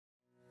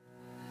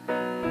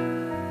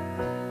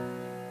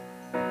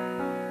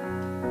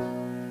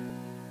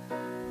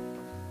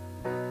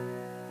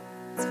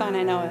fun,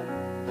 I know it.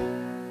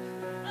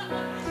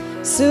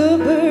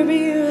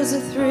 Suburbia's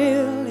a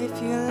thrill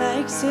if you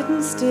like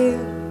sitting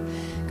still.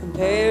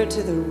 Compared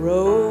to the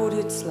road,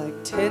 it's like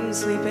 10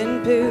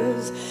 sleeping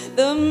pills.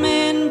 The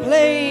men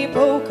play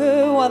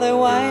poker while their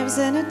wives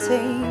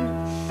entertain,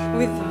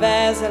 with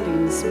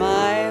Vaseline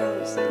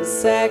smiles and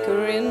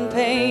saccharine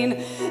pain.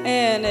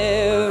 And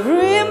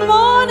every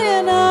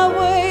morning I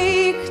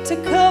wake to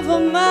cover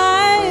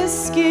my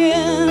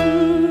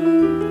skin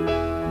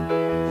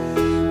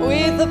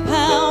with a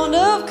pound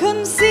of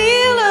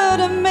concealer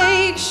to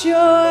make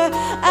sure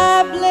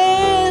I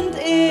blend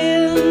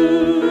in.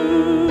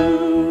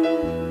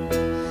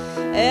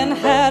 And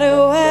how do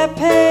I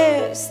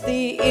pass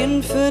the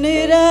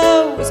infinite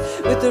hours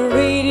with the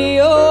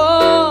radio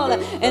on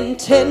and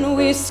 10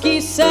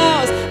 whiskey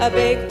sours? I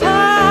bake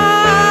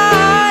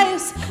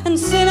pies and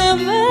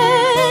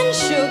cinnamon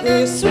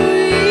sugar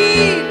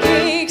sweet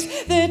cakes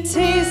that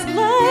taste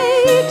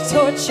like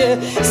torture.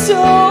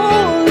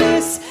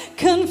 Soulless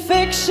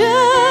confection,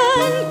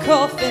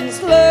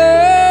 coffins,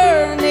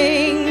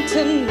 learning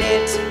to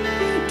knit,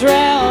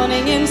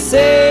 drowning in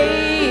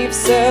safe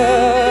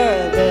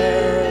suburban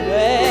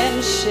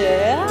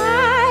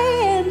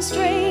shine.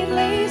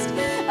 Straight-laced,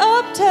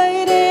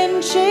 uptight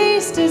and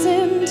chaste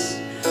isn't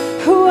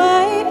who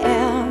I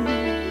am.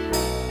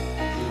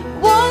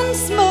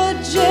 Once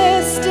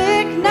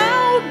majestic,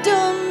 now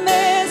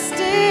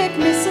domestic,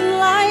 missing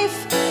life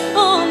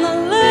on the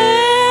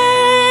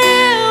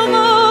limb.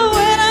 Oh,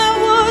 when I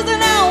was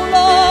an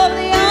outlaw of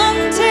the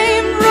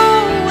untamed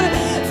road,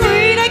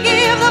 free to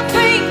give the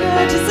finger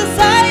to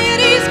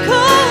society's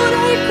code,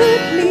 I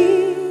could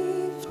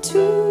leave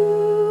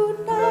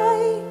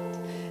tonight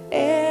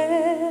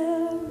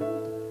and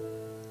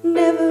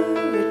never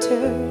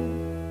return.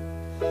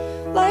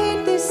 Like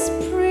this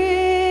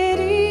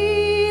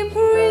pretty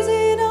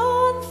prison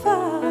on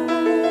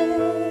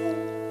fire,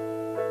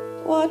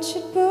 watch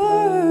it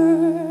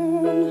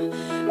burn,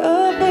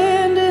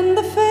 abandon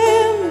the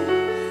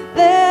family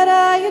that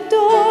I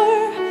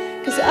adore,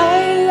 'cause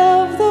I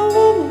love the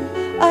woman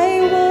I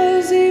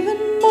was even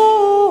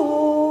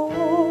more.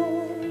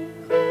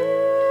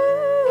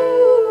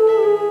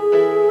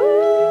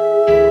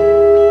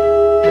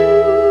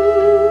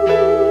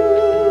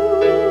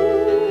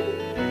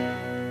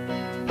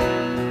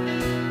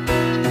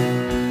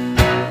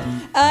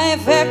 I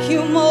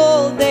vacuum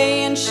all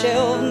day and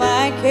shelve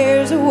my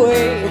cares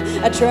away.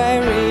 I try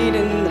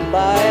reading the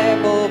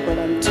Bible, but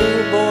I'm too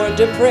bored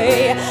to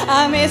pray.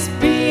 I miss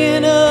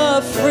being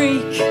a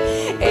freak,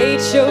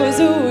 8 shows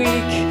a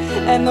week,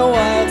 and the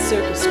wild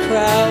circus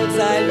crowds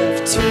I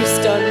left too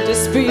stunned to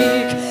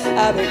speak.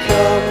 I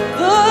become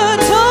the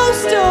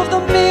toast of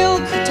the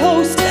milk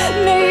toast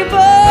neighborhood.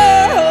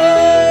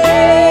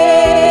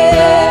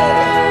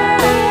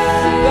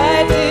 I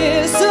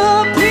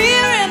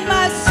disappear in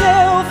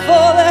myself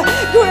for the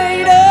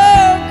greater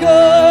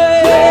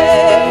good.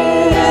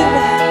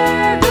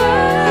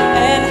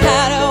 And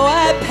how do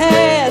I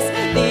pass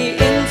the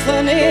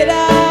infinite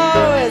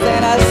hours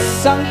in a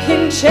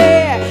sunken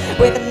chair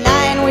with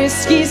 9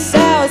 whiskey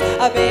sours?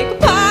 I bake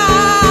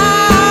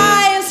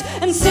pies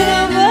and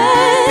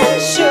cinnamon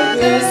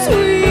sugar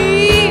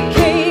sweet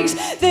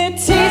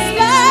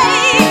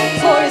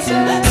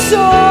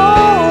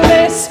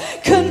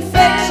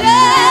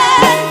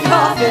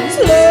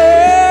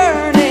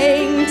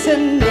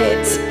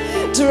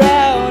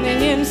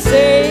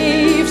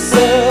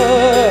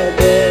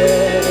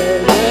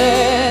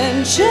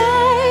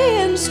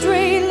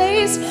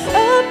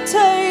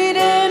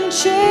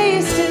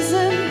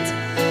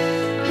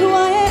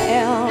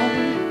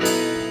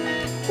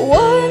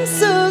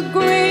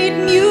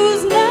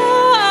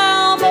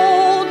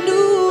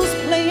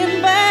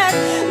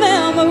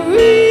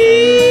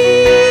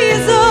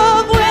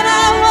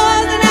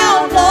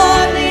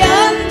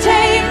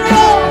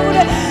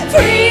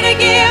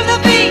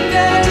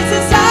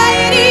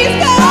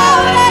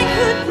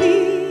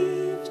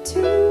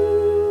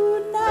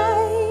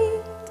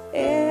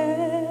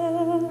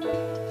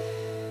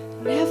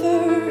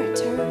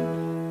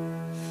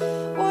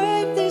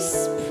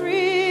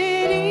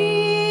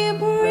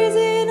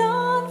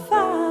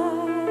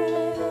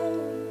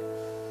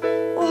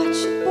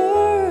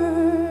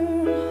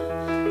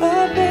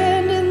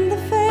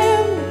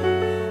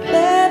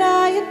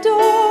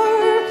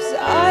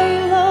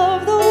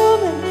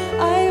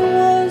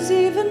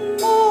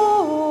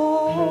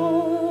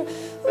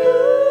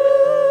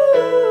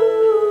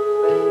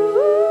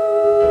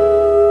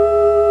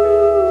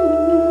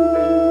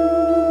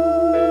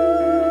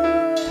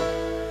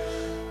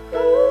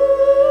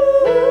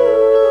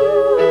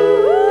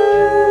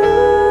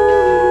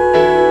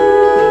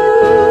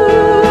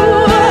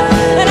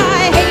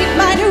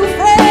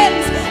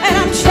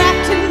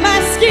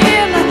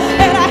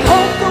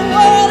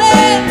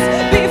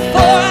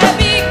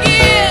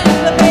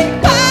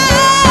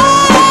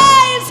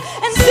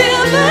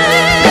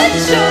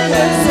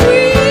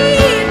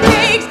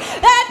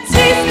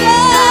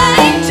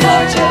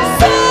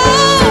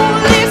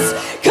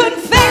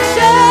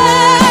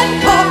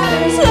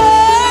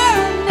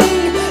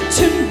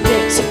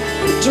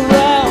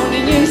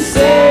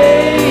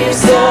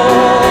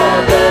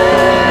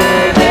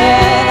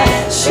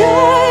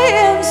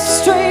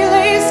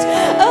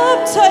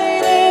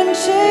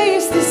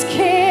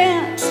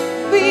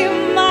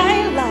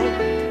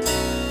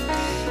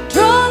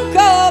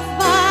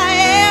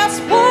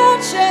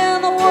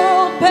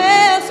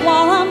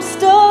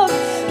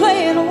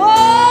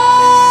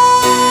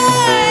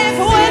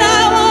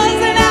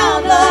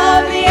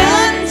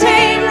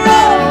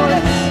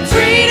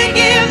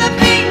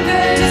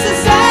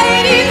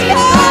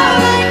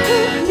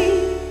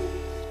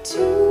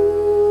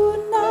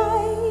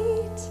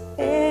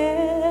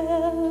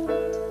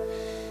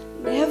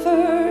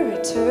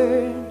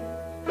turn.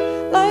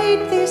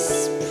 Light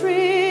this pretty